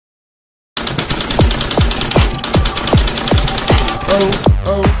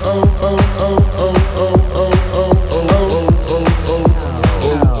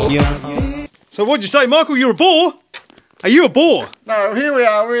So what'd you say, Michael? You're a boar? Are you a boar? No, here we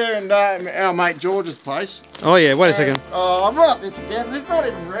are. We're in our mate George's place. Oh yeah, wait a second. Oh, I brought this again. It's not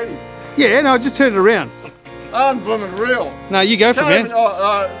even ready. Yeah, no, just turn it around. Unblooming real. No, you go for it, man. Even,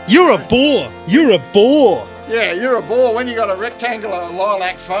 you're a boar. You're a boar. Yeah, you're a boar. When you got a rectangular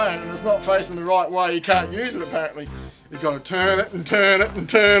lilac phone and it's not facing the right way, you can't use it apparently. You've got to turn it and turn it and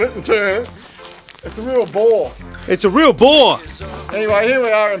turn it and turn it. It's a real bore. It's a real bore. Anyway, here we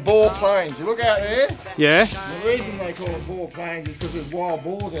are in Boar Plains. You look out there. Yeah. The reason they call it Boar Plains is because there's wild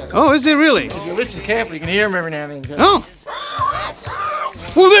boars out there. Oh, is there really? If you listen carefully, you can hear them every now and then. Oh.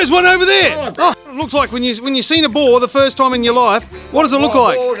 Well, there's one over there. Oh, it looks like when you seen a boar the first time in your life. What does it look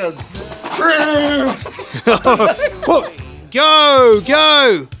like? Whoa. Go,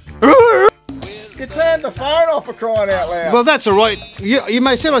 go. You turned the phone off for crying out loud. Well, that's all right. You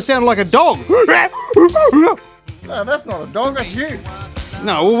may say I sound like a dog. No, that's not a dog, that's you.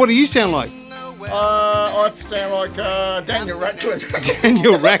 No, well, what do you sound like? I sound like Daniel Radcliffe.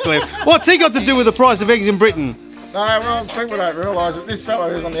 Daniel Radcliffe. What's he got to do with the price of eggs in Britain? No, well, people don't realise that this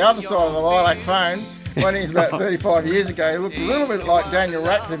fellow who's on the other side of the lilac phone, when he's about 35 years ago, he looked a little bit like Daniel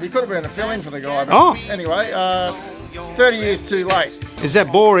Radcliffe. He could have been a fill-in for the guy. But anyway, 30 years too late. Is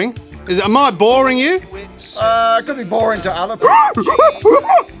that boring? Am I boring you? It could be boring to other people.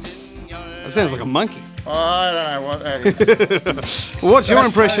 That sounds like a monkey. I don't know what that is. What's your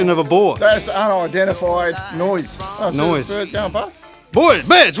impression of a boar? That's unidentified noise. Oh, noise. Birds going past? Boys,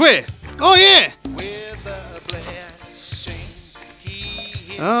 birds, where? Oh yeah.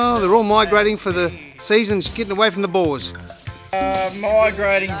 Oh, they're all migrating for the seasons, getting away from the boars.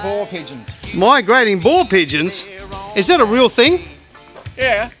 Migrating boar pigeons. Migrating boar pigeons? Is that a real thing?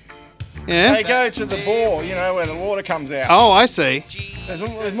 Yeah. Yeah? They go to the bore, you know, where the water comes out. Oh, I see.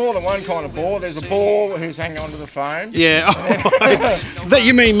 There's more than one kind of boar. There's a boar who's hanging onto the phone. Yeah, oh, right. That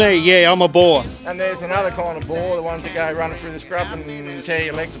you mean me, yeah, I'm a boar. And there's another kind of boar, the ones that go running through the scrub and tear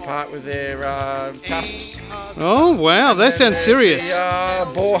your legs apart with their tusks. Oh, wow, that sounds serious.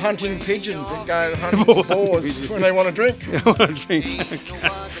 The boar hunting pigeons that go hunting for boars when they want to drink. Okay.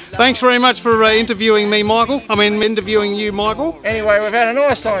 Thanks very much for interviewing me, Michael. I mean, interviewing you, Michael. Anyway, we've had a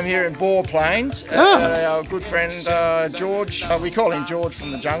nice time here in Boar Plains. Our good friend George, we call him George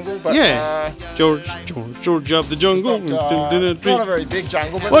from the jungle, but yeah, George of the jungle. Not a very big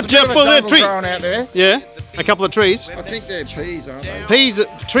jungle, but watch out for that trees growing out there. Yeah, a couple of trees. I think they're peas, aren't they? Peas,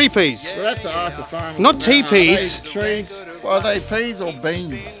 tree peas. We'll have to ask the farmer. Not tea peas. Are they trees? Well, are they peas or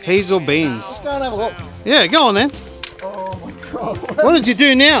beans? Peas or beans? Let's go and have a look. Yeah, go on then. Oh my God! What did you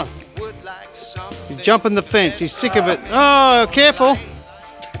do now? He's jumping the fence. He's sick of it. Oh, careful.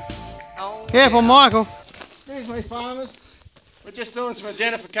 Careful, Michael. Excuse me, farmers. We're just doing some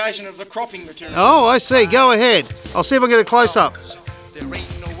identification of the cropping material. Oh, I see. Go ahead. I'll see if I can get a close-up.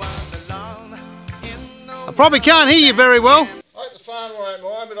 I probably can't hear you very well. I hope the farmer won't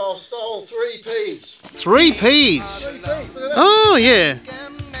mind, but I've stole 3 peas. 3 peas? 3 peas, look at that. Oh, yeah.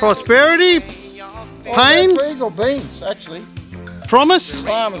 Prosperity, pain. Peas or beans, actually. Promise.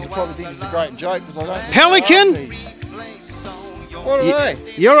 Farmers will probably think it's a great joke because I don't think Pelican? they are peas. What are they?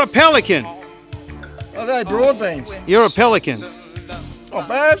 You're a pelican. Are they broad beans? You're a pelican. Not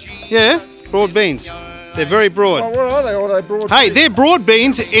bad. Yeah, broad beans. They're very broad. Oh, what are they? Are they broad Hey, peas? they're broad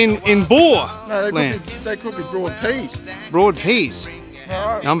beans in boar No, land. they could be broad peas. Broad peas.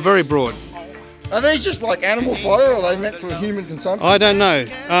 No. I'm very broad. Are these just like animal fodder or are they meant for human consumption? I don't know.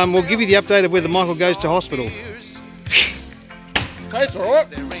 We'll give you the update of whether Michael goes to hospital. Tastes alright.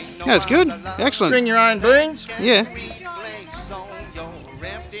 That's good. Excellent. Bring your own beans. Yeah.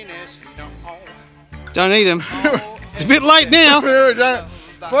 Don't eat them. It's a bit late now.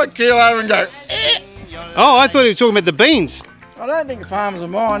 If I keel over and go, Oh, I thought he was talking about the beans. I don't think the farmers are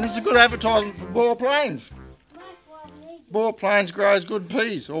mine. This is a good advertisement for Boar Plains. Boar Plains grows good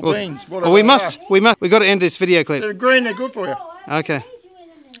peas or beans. Well, we got to end this video clip. They're green, they're good for you. Okay.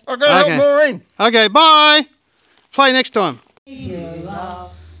 I've got to help Maureen. Okay, bye. Play next time.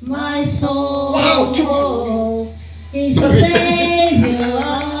 My soul is the Savior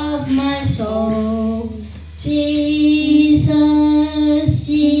of my soul. Jesus,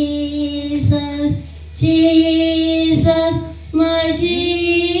 Jesus, Jesus, my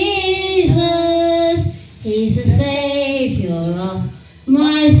Jesus. He's the Savior of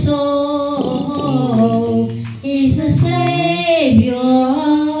my soul. He's the Savior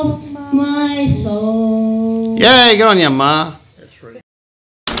of my soul. Yay, good on you, Ma.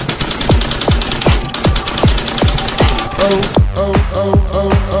 Oh, oh, oh,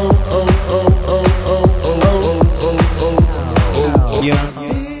 oh, oh, oh, oh, oh, oh, oh, oh, oh, oh, oh.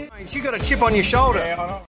 You got a chip on your shoulder. Yeah, I know.